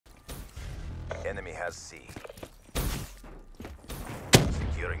Enemy has C.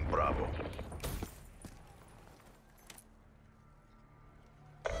 Securing Bravo.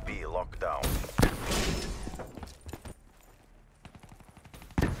 B locked down.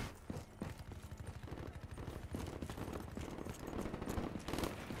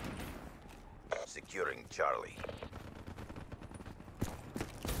 Securing Charlie.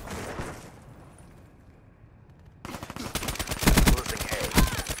 Losing A.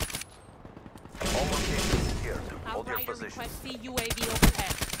 All locations secured. Hold your position. Request UAV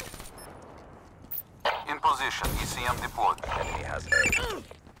overhead. In position. ECM deployed. Enemy has A.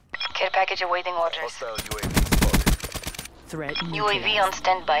 Care package awaiting orders. Hostile UAV spotted. Threat UAV on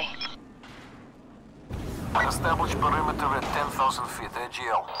standby. Establish perimeter at 10,000 feet.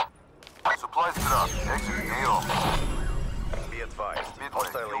 AGL. Supplies dropped. Exit AO. Be advised. Midway,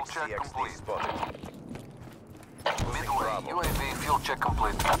 Hostile fuel check HCXD complete. spotted. Midway. UAV fuel check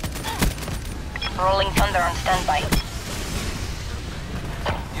complete. Rolling Thunder on standby.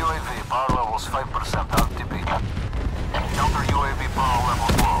 UAV power levels 5% RTB. Counter UAV power level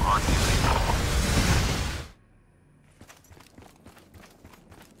 4 RTB.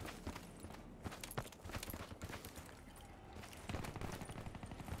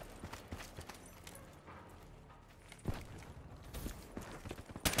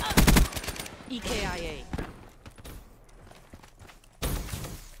 EKIA.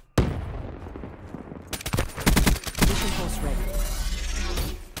 Mission post ready.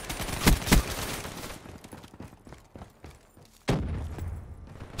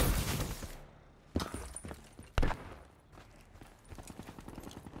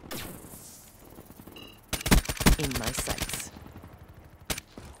 In my sights.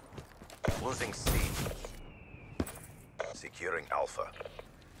 Losing C. Securing Alpha.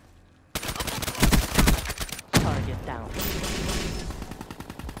 Target down.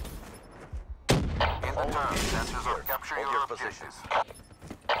 In the turn, sensors are capturing Hold your your position. objectives.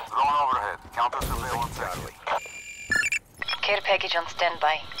 Drone overhead. Counter surveillance Charlie. Care package on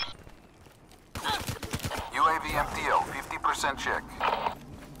standby. UAV MTL, 50% check.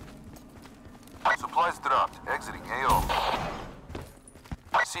 Supplies dropped. Exiting AO.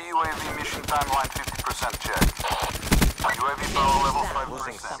 CUAV mission timeline 50% check. UAV power level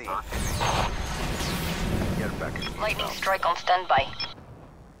Losing 5%. C. Get back. Lightning strike on standby.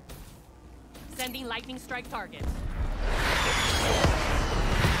 Sending lightning strike target.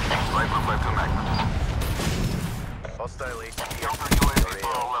 Sniper 5 Magnum. Hostile HCXD. Counter UAV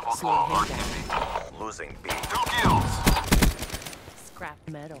power level 4 Slow him RTB. Losing B. 2 kills. Scrap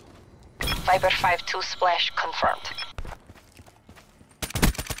metal. Viper 5-2 splash confirmed.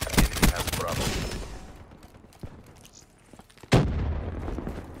 Enemy has Bravo.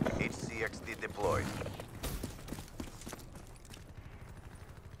 HCXD deployed.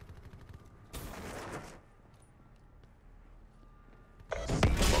 C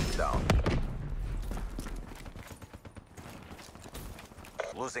locked down.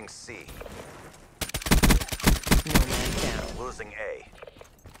 Losing C. No man down. Losing A.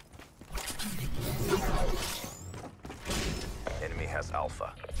 Enemy has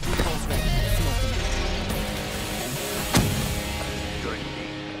Alpha. Pulse ready. Smoking. Securing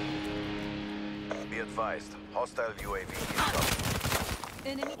B. Be advised. Hostile UAV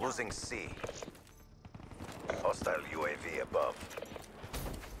incoming. Enemy. Losing C. Hostile UAV above.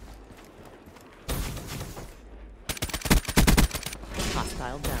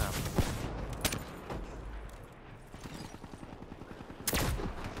 Hostile down.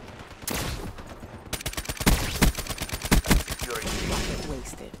 Securing B.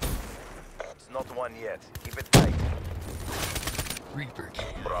 Wasted. It's not one yet. Keep it tight. Reaper team.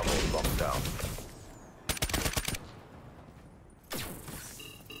 Bravo locked down.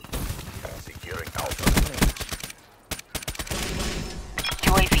 Securing Alpha.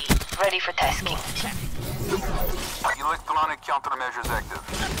 UAV ready for tasking. Electronic countermeasures active.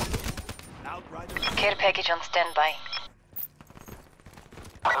 Care package on standby.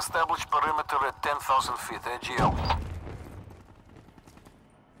 Establish perimeter at 10,000 feet. AGL.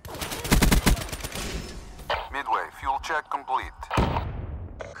 Midway, fuel check complete.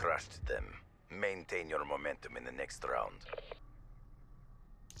 Crushed them. Maintain your momentum in the next round.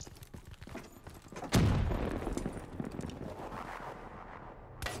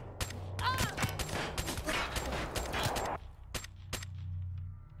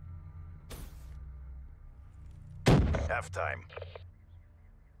 Halftime.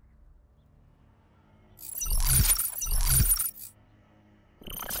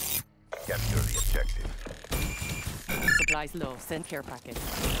 Capture the objective. Supplies low. Send care package.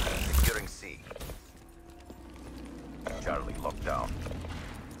 Securing C. Charlie locked down.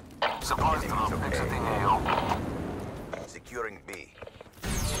 Supplies Enemy drop took exiting A. AO. Securing B.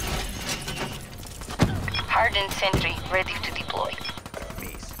 Hardened sentry ready to deploy. B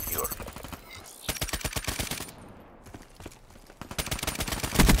secure.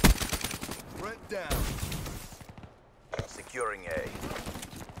 Threat down. Securing A.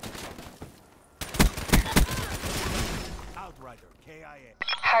 Outrider, KIA.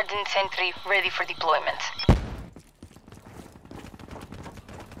 Hardened sentry ready for deployment.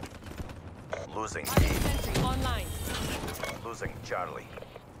 Losing B. Sentry online. Losing Charlie.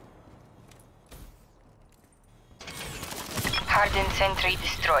 Hardened sentry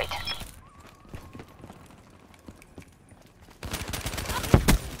destroyed.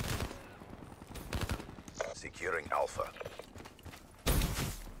 Securing Alpha.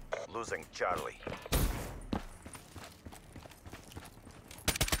 Losing Charlie.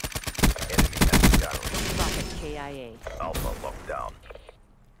 Enemy has Charlie. Rocket KIA. Alpha locked down.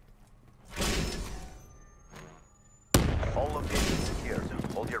 All locations secured.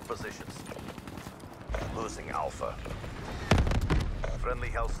 Hold your positions. Losing Alpha. Friendly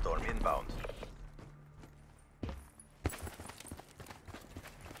Hellstorm inbound.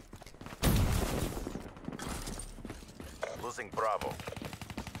 Losing Bravo.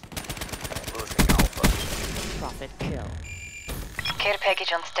 Losing Alpha. Profit kill. Care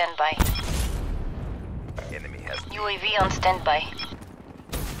package on standby. Enemy has UAV on standby.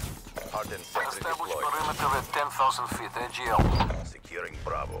 hardened sentry Establish deployed. perimeter at 10,000 feet. AGL. Securing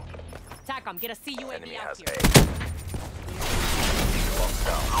Bravo. TACOM, get a CUAV Enemy out has here. A. Locked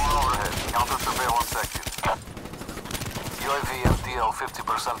down. Drone overhead. Counter surveillance active. UAV MTL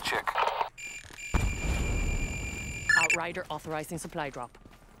 50% check. Outrider authorizing supply drop.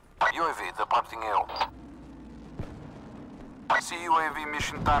 UAV departing AO. CUAV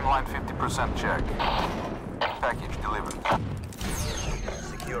mission timeline 50% check. Package delivered.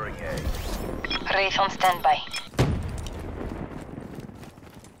 Securing A. Wraith on standby.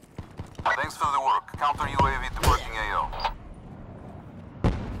 Thanks for the work. Counter UAV departing AO.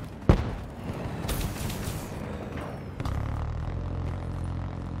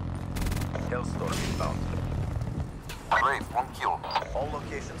 Hellstorm inbound. Wraith, 1 kill. All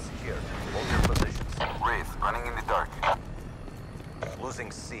locations secured. Hold your positions. Wraith, running in the dark.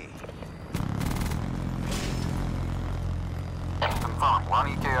 Losing C. Confirmed, 1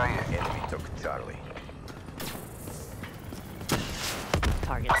 EKIA. Enemy took Charlie.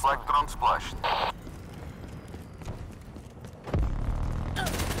 Target Flag spot. drone splashed.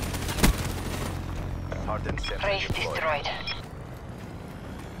 Hardened sentry Wraith deployed. destroyed.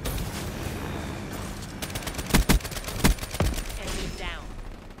 Enemy down.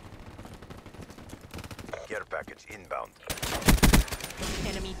 Care package inbound.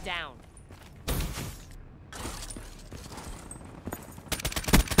 Enemy down.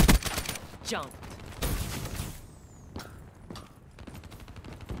 Jump.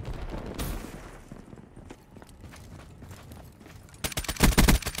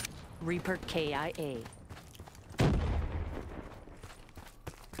 Reaper KIA.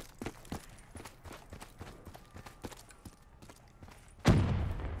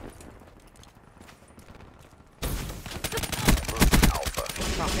 Losing Alpha.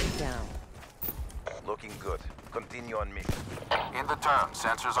 Rocket down. Looking good. Continue on mission. In the turn,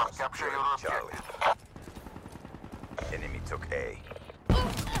 sensors are capturing your Charlie. objective. Enemy took A.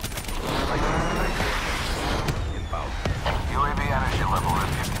 Inbound. UAV energy level at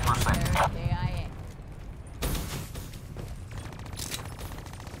 50%.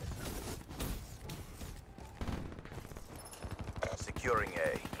 Securing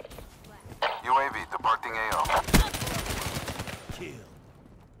A. UAV departing AO. Kill.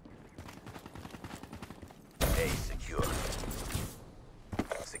 A secure.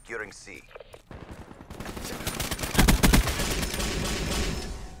 Securing C.